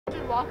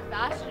walk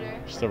faster.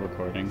 Still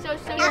recording. So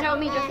you know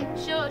me,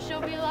 just she'll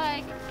be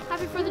like,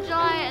 Happy 4th of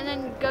July, and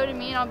then go to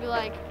me and I'll be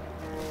like,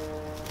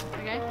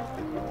 okay.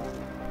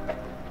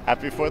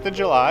 Happy 4th of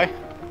July,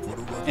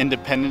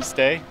 Independence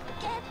Day,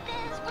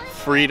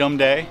 Freedom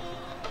Day.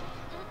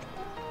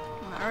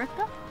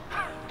 America?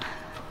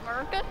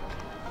 America?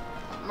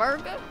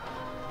 America?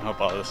 I hope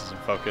all this is in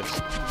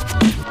focus.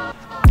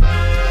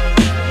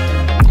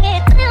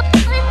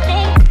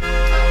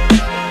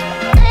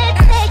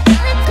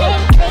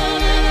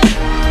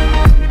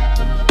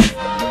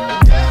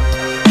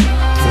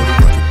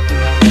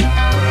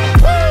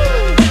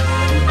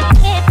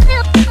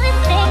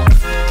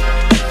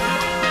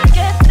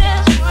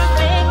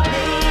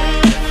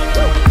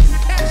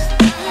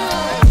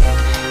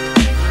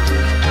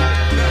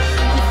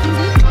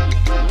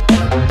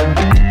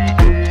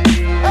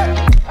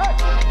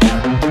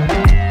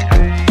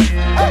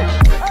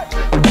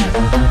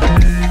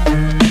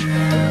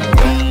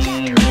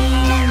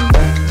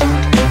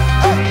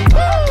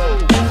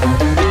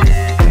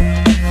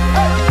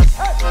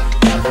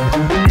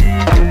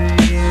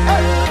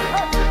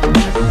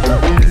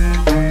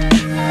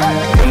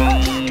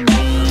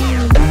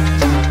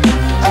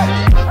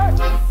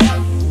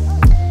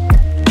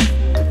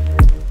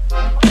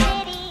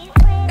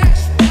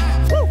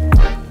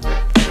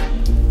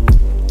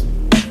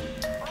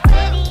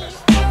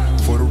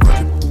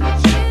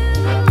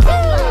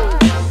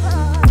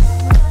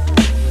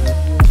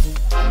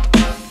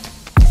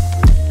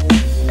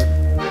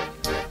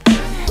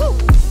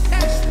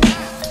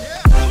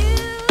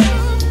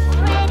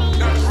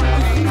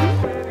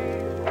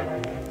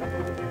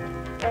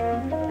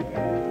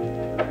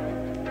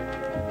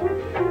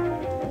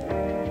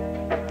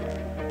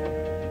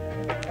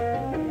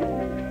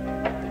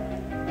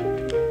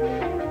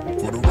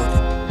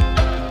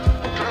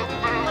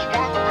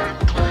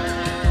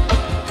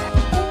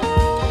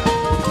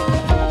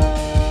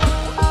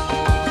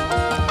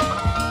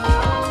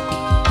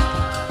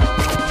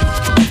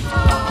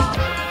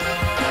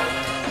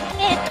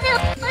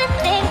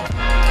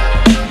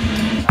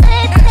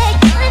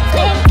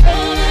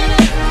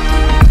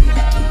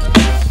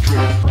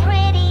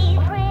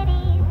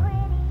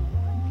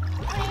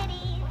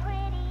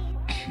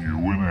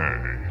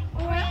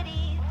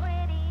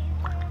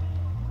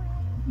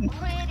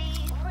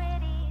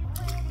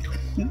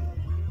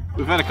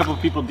 We've had a couple of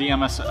people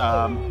DM us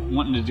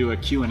wanting to do a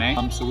Q&A.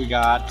 So we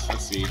got,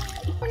 let's see,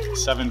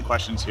 7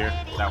 questions here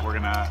that we're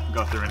gonna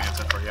go through and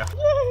answer for you.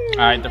 All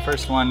right, the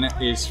first one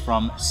is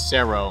from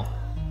Saro.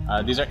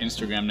 These are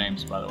Instagram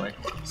names, by the way.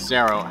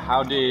 Saro,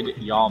 how did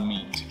y'all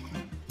meet?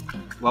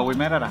 Well, we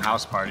met at a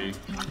house party.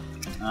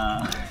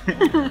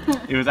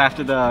 It was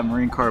after the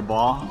Marine Corps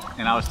ball,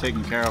 and I was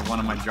taking care of one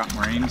of my drunk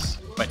Marines.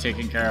 By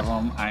taking care of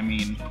him, I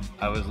mean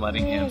I was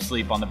letting him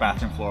sleep on the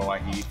bathroom floor while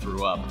he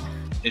threw up.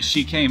 If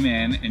she came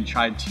in and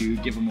tried to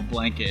give him a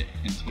blanket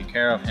and take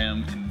care of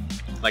him in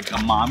like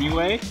a mommy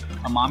way,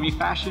 a mommy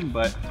fashion,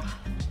 but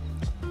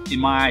in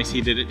my eyes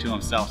he did it to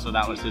himself, so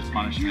that was his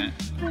punishment.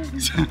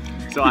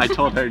 So I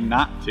told her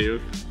not to.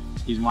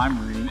 He's my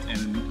Marine,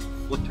 and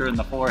flicked her in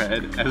the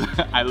forehead as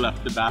I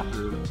left the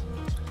bathroom.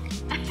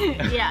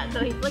 Yeah,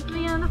 so he flicked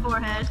me on the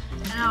forehead,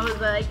 and I was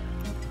like,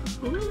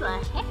 who the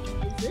heck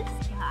is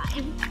this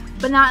guy?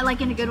 But not like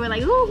in a good way,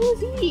 like, ooh,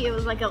 who's he? It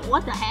was like a,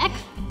 what the heck?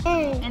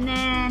 And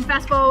then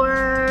fast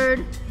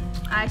forward,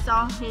 I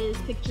saw his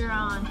picture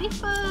on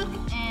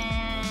Facebook,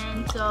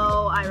 and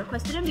so I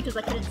requested him because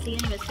I couldn't see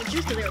any of his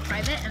pictures because they were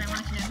private, and I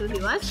wanted to know who he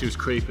was. She was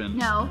creeping.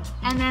 No,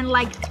 and then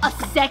like a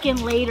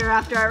second later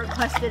after I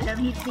requested him,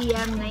 he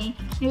DM'd me.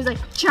 He was like,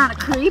 trying to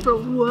creep or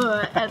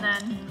what? And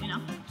then, you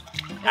know,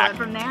 it went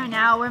from there, and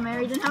now we're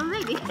married and have a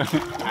baby.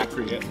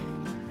 Accurate.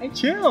 Hey,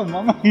 chill,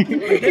 mama.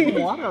 You're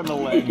getting water on the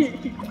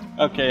legs.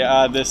 Okay,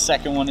 the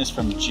second one is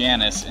from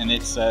Janice, and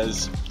it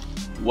says,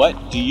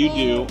 what do you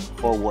do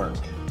for work?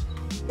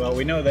 Well,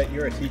 we know that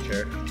you're a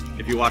teacher.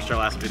 If you watched our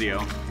last video,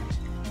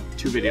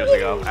 2 videos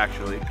ago,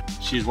 actually.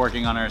 She's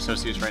working on her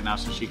associates right now,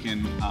 so she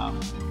can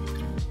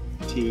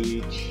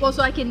teach. Well,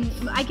 so I can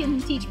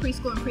teach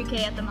preschool and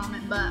pre-K at the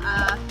moment, but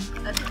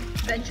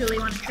eventually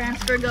want to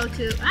transfer, go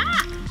to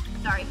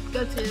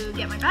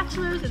get my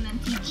bachelor's, and then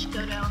teach,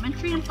 go to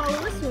elementary, and follow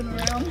this one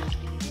around.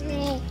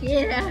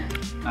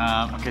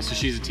 Yeah. Okay, so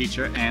she's a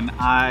teacher, and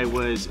I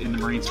was in the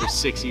Marines for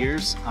 6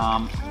 years,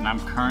 and I'm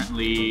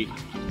currently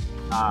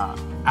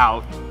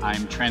out.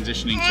 I'm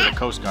transitioning to the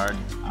Coast Guard,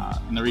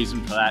 and the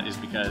reason for that is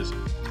because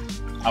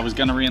I was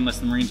gonna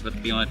re-enlist the Marines,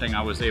 but the only thing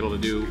I was able to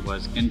do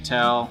was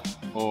intel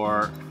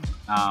or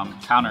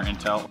counter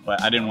intel,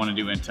 but I didn't want to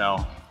do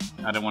intel.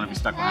 I didn't want to be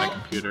stuck behind a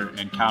computer,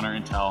 and counter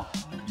intel,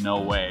 no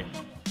way.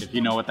 If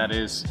you know what that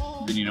is,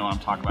 then you know what I'm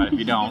talking about. If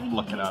you don't,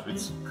 look it up.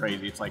 It's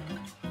crazy. It's like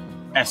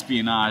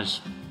espionage,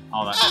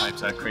 all that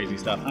types of crazy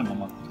stuff.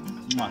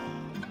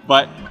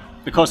 But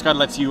the Coast Guard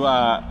lets you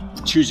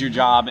choose your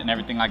job and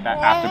everything like that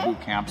after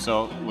boot camp,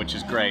 so which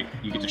is great.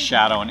 You get to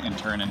shadow and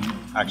intern and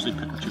actually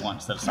pick what you want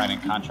instead of signing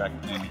a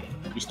contract, and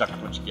you're stuck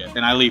with what you get.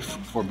 And I leave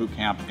for boot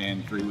camp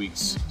in 3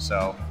 weeks,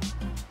 so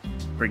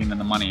bringing in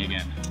the money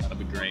again, that'll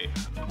be great.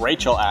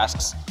 Rachel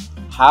asks,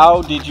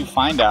 How did you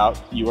find out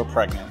you were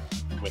pregnant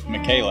with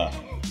Michaela?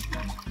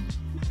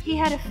 He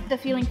had the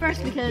feeling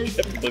first because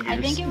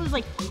I think it was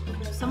like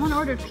someone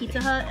ordered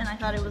Pizza Hut and I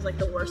thought it was like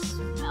the worst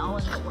smell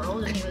in the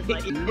world, and he was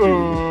like,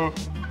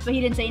 but he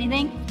didn't say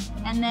anything.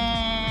 And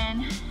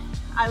then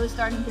I was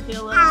starting to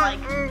feel a little like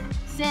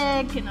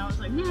sick, and I was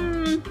like,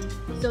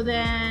 So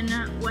then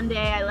one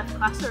day I left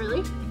class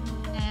early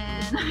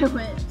and I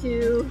went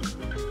to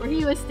where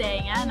he was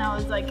staying at, and I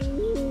was like,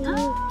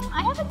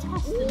 I have a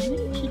test and I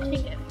think we should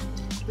take it.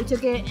 We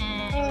took it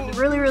and it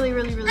was a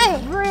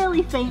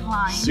really faint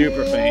line.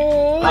 Super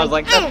faint. I was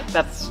like,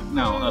 that's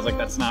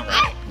not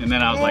right. And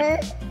then I was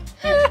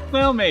like,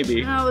 well,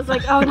 maybe. And I was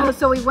like, oh no.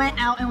 So we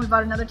went out and we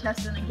bought another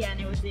test, and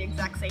again, it was the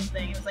exact same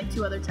thing. It was like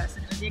 2 other tests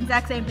and it was the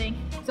exact same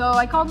thing. So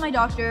I called my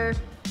doctor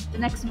the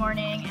next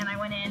morning and I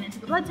went in and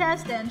took a blood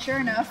test, and sure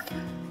enough,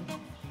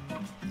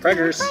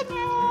 Preggers.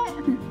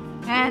 pregnant.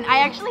 And I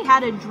actually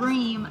had a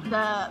dream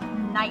the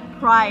night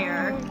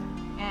prior,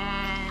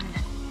 and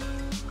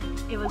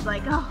it was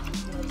like,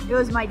 it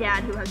was my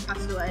dad who had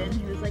passed away, and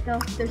he was like,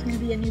 there's gonna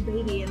be a new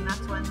baby, and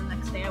that's when the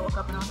next day I woke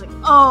up and I was like,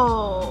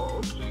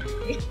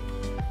 okay.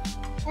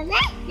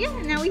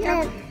 Yeah, now we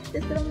have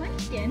this little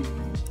munchkin.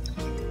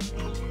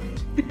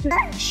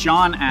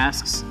 Sean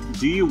asks,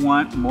 do you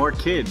want more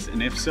kids?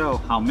 And if so,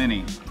 how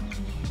many?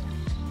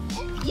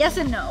 Yes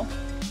and no.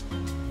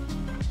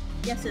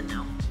 Yes and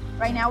no.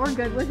 Right now we're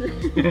good with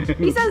it.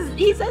 he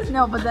says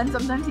no, but then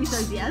sometimes he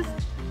says yes.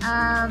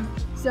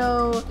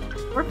 So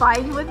we're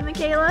fine with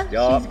Michaela.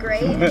 Yup. She's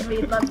great, and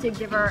we'd love to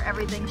give her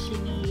everything she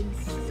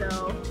needs.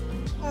 So,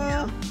 you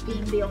know,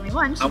 being the only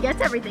one, she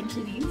gets everything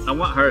she needs. I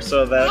want her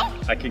so that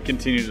I can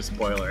continue to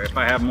spoil her. If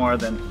I have more,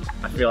 then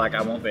I feel like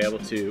I won't be able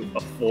to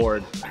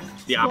afford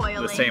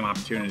the same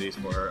opportunities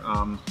for her,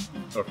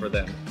 or for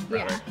them,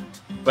 rather. Yeah.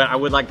 But I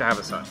would like to have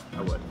a son.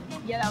 I would.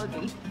 Yeah, that would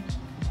be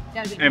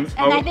nice. And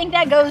I think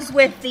that goes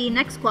with the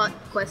next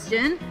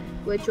question,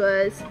 which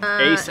was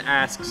Ace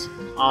asks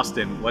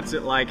Austin, what's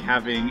it like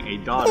having a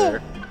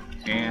daughter,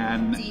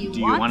 and do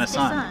you want a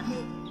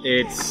son?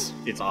 It's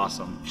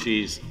awesome.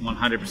 She's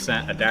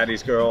 100% a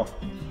daddy's girl.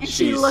 And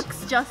she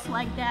looks just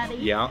like daddy.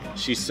 Yeah,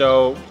 she's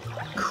so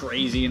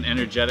crazy and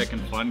energetic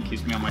and fun,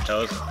 keeps me on my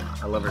toes.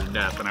 I love her to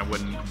death, and I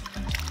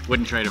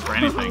wouldn't trade her for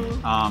anything.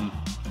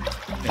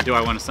 And do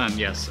I want a son?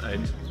 Yes,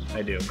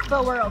 I do.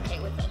 But we're okay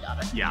with that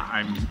daughter.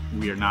 Yeah,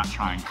 we are not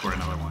trying for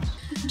another one.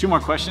 2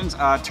 more questions.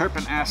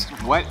 Turpin asks,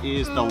 what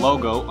is the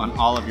logo on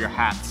all of your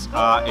hats?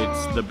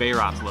 It's the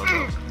Bayrots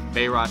logo.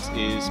 Bayrots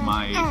is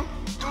my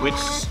Twitch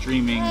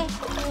streaming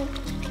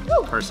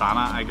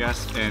persona, I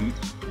guess. And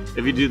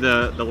if you do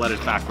the letters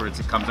backwards,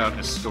 it comes out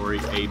as Story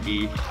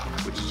AB,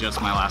 which is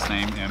just my last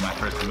name and my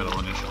first and middle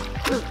initial.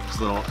 It's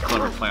a little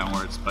clever play on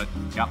words, but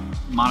yeah,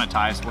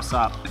 monetized. What's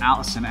up?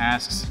 Allison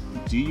asks,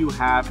 do you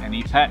have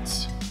any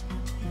pets?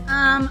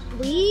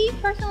 We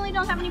personally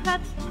don't have any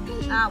pets.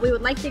 We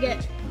would like to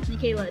get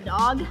Michaela a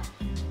dog.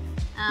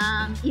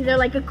 Either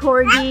like a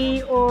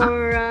corgi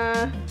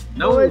or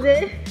no. What was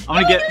it?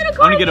 I'm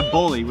gonna get a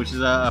bully, which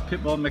is a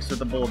pit bull mixed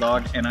with a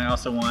bulldog, and I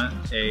also want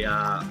a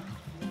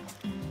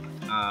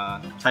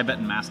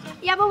Tibetan Mastiff.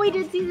 Yeah, but we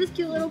did see this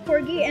cute little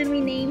corgi and we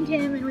named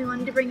him and we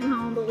wanted to bring him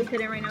home, but we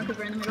couldn't right now because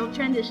we're in the middle of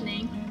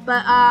transitioning.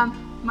 But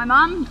my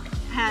mom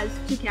has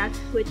 2 cats,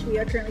 which we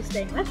are currently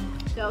staying with,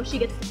 so she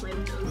gets to play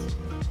with those.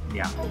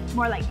 Yeah.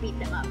 More like beat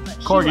them up. But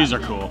corgis are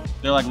cool.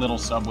 They're like little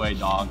subway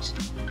dogs.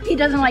 He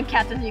doesn't like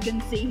cats, as you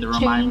can see. He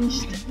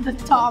changed the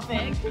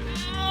topic.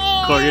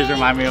 Corgis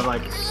remind me of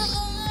like,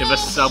 if a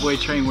subway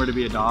train were to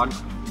be a dog,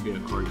 it'd be a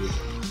corgi.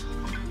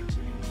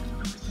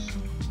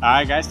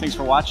 Alright guys, thanks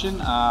for watching.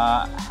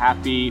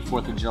 Happy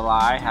 4th of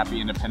July,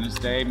 happy Independence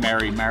Day,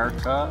 Merry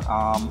America.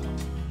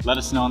 Let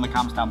us know in the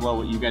comments down below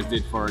what you guys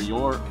did for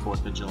your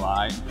 4th of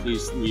July.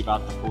 Please leave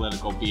out the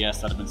political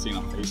BS that I've been seeing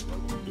on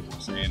Facebook where people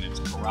are saying it's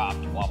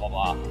corrupt, blah, blah,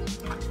 blah.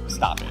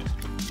 Stop it.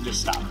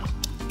 Just stop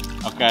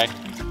it. Okay?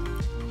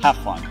 Have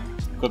fun.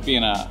 Quit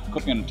being a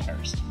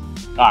terrorist.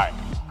 Alright.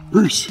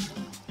 Peace.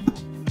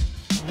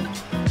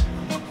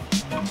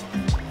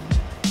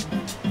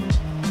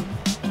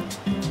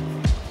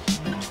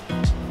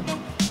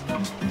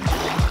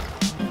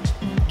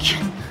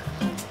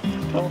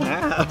 Don't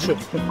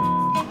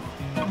have.